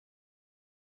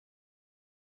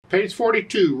Page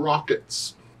 42,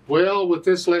 rockets. Well, with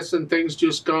this lesson, things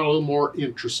just got a little more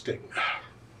interesting.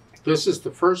 This is the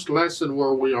first lesson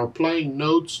where we are playing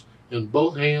notes in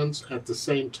both hands at the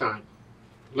same time.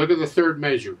 Look at the third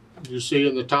measure. You see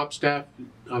in the top staff,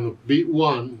 on the beat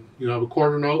 1, you have a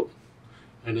quarter note,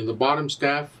 and in the bottom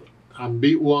staff, on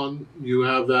beat 1, you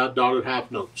have that dotted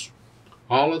half notes.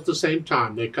 All at the same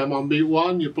time. They come on beat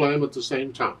 1, you play them at the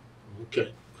same time.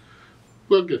 Okay,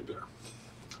 we'll get there.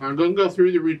 I'm going to go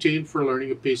through the routine for learning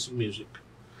a piece of music.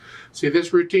 See,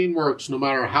 this routine works no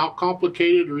matter how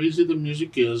complicated or easy the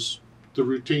music is, the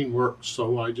routine works,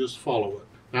 so I just follow it.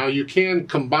 Now you can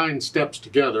combine steps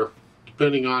together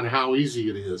depending on how easy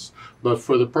it is, but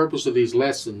for the purpose of these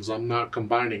lessons, I'm not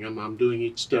combining them, I'm doing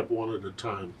each step one at a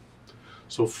time.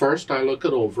 So first I look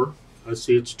it over, I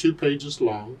see it's 2 pages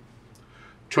long,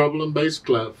 treble and bass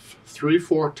clef,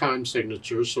 3/4 time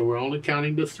signatures, so we're only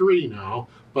counting to 3 now,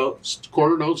 but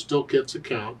quarter note still gets a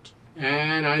count.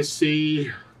 And I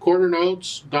see quarter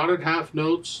notes, dotted half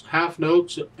notes,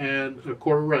 and a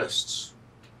quarter rests.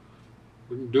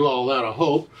 We can do all that, I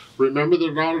hope. Remember,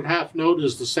 the dotted half note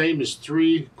is the same as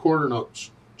 3 quarter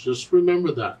notes. Just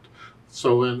remember that.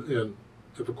 So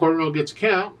if a quarter note gets a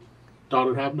count,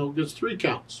 dotted half note gets 3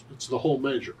 counts. It's the whole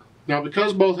measure. Now,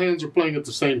 because both hands are playing at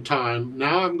the same time,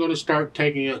 now I'm going to start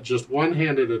taking it just one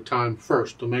hand at a time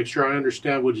first to make sure I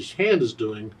understand what each hand is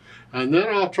doing, and then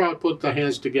I'll try to put the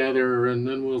hands together, and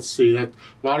then we'll see. That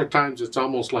a lot of times it's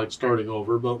almost like starting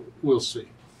over, but we'll see.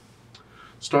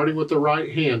 Starting with the right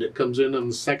hand, it comes in on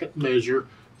the second measure,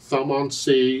 thumb on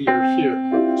C, you're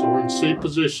here. So we're in C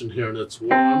position here, and it's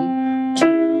 1,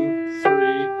 2,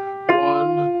 3,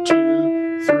 1,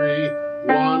 2, 3,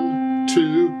 1,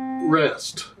 2,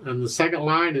 rest. And the second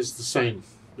line is the same,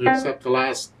 except the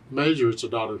last measure it's a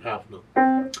dotted half note.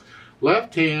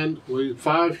 Left hand, we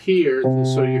 5 here,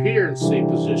 so you're here in C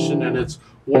position, and it's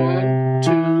 1,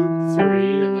 2,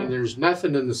 3, and then there's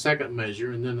nothing in the second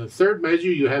measure, and then the third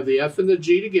measure you have the F and the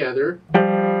G together,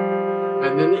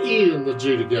 and then the E and the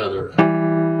G together.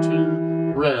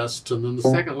 2, rest, and then the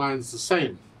second line's the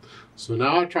same. So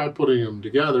now I try putting them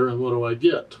together, and what do I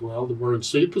get? Well, we're in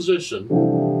C position,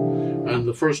 and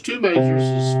the first 2 measures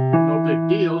is no big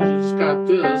deal, you just got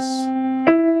this.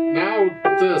 Now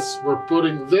this, we're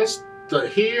putting this, the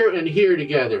here and here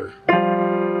together.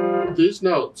 These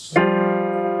notes.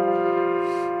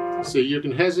 See, you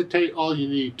can hesitate all you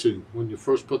need to. When you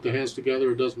first put the hands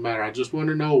together, it doesn't matter. I just want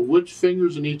to know which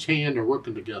fingers in each hand are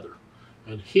working together.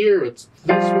 And here it's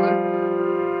this one,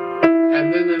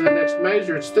 and then in the next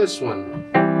measure it's this one.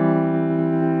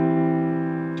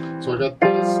 So I got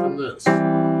this and this.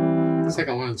 The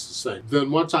second line's the same. Then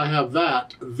once I have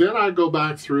that, then I go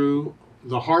back through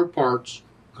the hard parts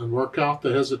and work out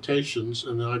the hesitations,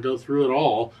 and then I go through it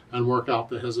all and work out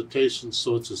the hesitations,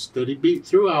 so it's a steady beat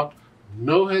throughout,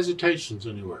 no hesitations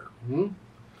anywhere.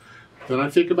 Then I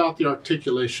think about the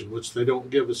articulation, which they don't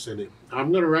give us any.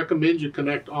 I'm going to recommend you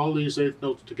connect all these 8th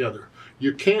notes together.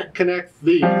 You can't connect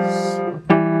these,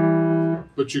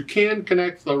 but you can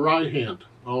connect the right hand.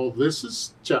 Oh, this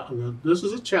is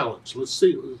a challenge. Let's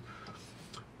see.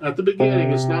 At the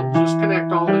beginning, it's not just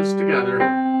connect all this together.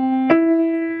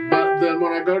 But then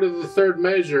when I go to the third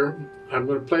measure, I'm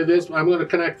going to play this. I'm going to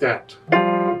connect that.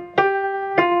 I'm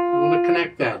going to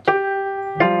connect that.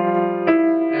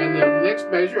 And then the next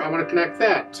measure, I'm going to connect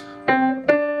that.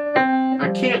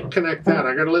 I can't connect that.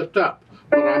 I got to lift up.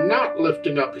 But I'm not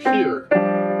lifting up here.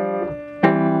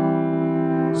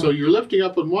 So you're lifting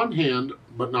up in one hand,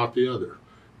 but not the other.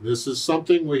 This is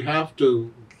something we have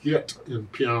to get in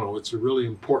piano. It's really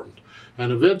important.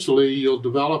 And eventually you'll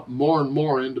develop more and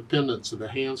more independence, so the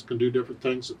hands can do different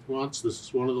things at once. This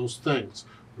is one of those things.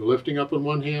 You're lifting up in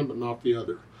one hand but not the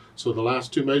other. So the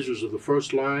last 2 measures of the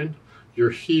first line, you're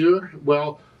here.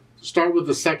 Well, start with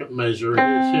the second measure.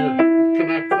 You're here.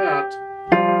 Connect that,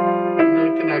 and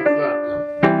then connect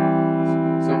that.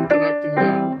 So I'm connecting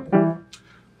that.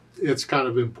 It's kind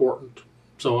of important.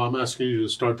 So I'm asking you to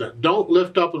start that. Don't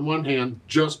lift up in one hand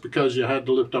just because you had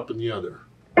to lift up in the other.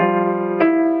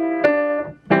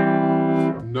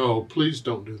 No, please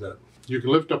don't do that. You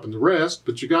can lift up in the rest,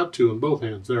 but you got to in both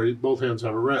hands. There, both hands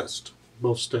have a rest,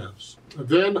 both staves.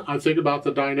 Then I think about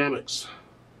the dynamics.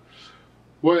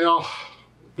 Well,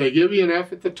 they give you an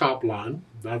F at the top line.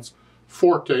 That's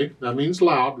forte. That means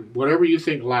loud. Whatever you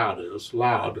think loud is,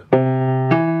 loud.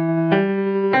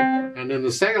 And in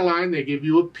the second line, they give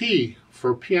you a P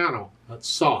for piano. That's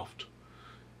soft.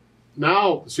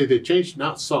 Now, see, they changed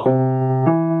not soft.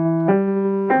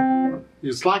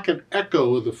 It's like an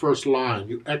echo of the first line.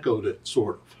 You echoed it,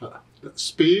 sort of.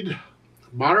 Speed,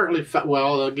 moderately fast.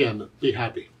 Well, again, be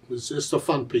happy. It's a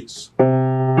fun piece.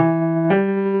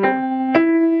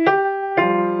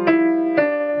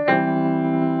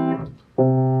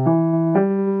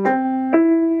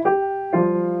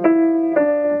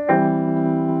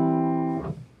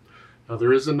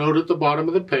 is a note at the bottom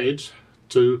of the page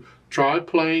to try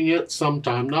playing it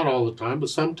sometime, not all the time, but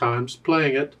sometimes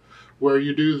playing it where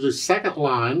you do the second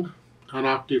line an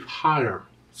octave higher.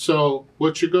 So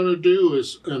what you're going to do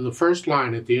is in the first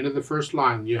line, at the end of the first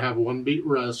line, you have one beat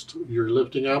rest. You're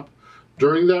lifting up.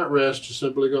 During that rest, you're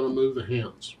simply going to move the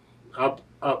hands up,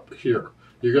 up here.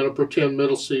 You're going to pretend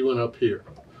middle C went up here.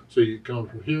 So you come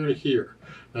from here to here.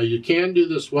 Now you can do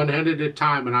this one hand at a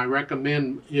time, and I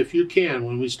recommend, if you can,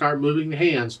 when we start moving the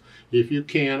hands, if you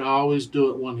can, always do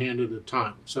it one hand at a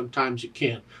time. Sometimes you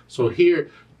can't. So here,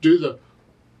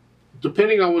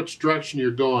 depending on which direction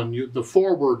you're going, the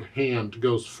forward hand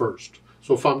goes first.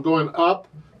 So if I'm going up,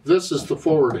 this is the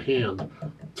forward hand.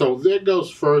 So that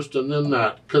goes first and then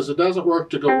that, because it doesn't work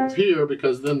to go here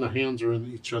because then the hands are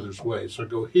in each other's way. So I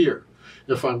go here.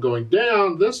 If I'm going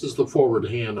down, this is the forward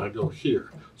hand, I go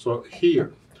here. So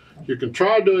here. You can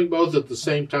try doing both at the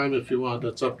same time if you want,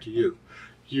 that's up to you.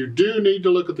 You do need to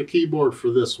look at the keyboard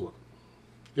for this one,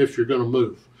 if you're going to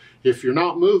move. If you're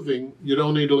not moving, you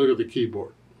don't need to look at the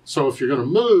keyboard. So if you're going to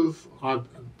move,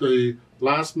 the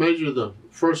last measure, the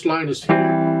first line is here,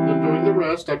 then during the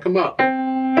rest, I come up.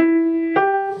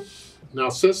 Now,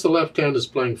 since the left hand is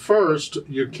playing first,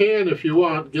 you can, if you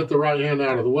want, get the right hand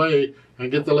out of the way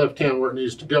and get the left hand where it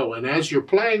needs to go. And as you're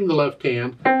playing the left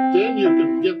hand, then you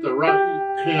can get the right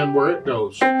hand where it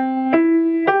goes. You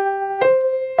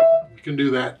can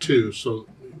do that too. So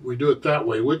we do it that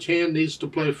way. Which hand needs to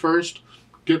play first?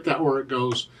 Get that where it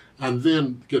goes, and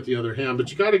then get the other hand.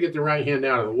 But you got to get the right hand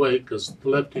out of the way because the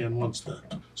left hand wants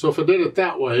that. So if I did it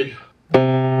that way,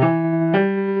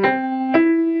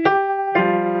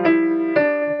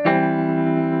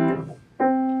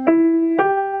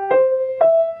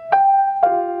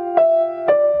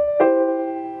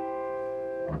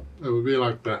 it would be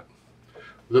like that.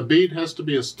 The beat has to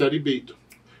be a steady beat.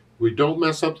 We don't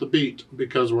mess up the beat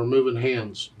because we're moving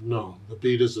hands. No, the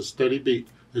beat is a steady beat.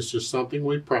 It's just something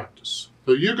we practice.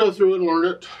 So you go through and learn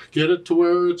it, get it to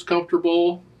where it's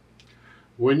comfortable.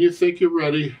 When you think you're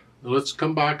ready, let's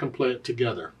come back and play it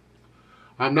together.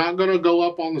 I'm not going to go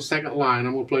up on the second line.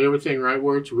 I'm going to play everything right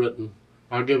where it's written.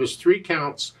 I'll give us 3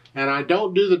 counts, and I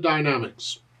don't do the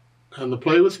dynamics. And the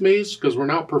play with me's, because we're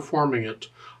not performing it,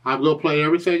 I'm going to play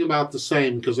everything about the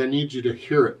same because I need you to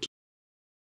hear it.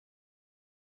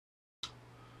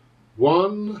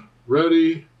 1,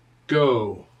 ready,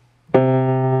 go.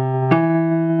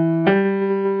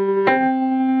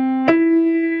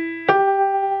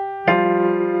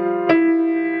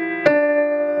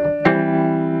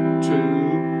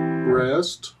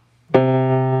 Rest. 2,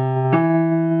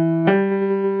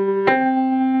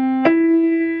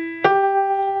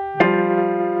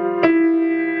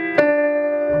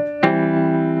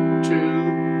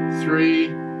 3,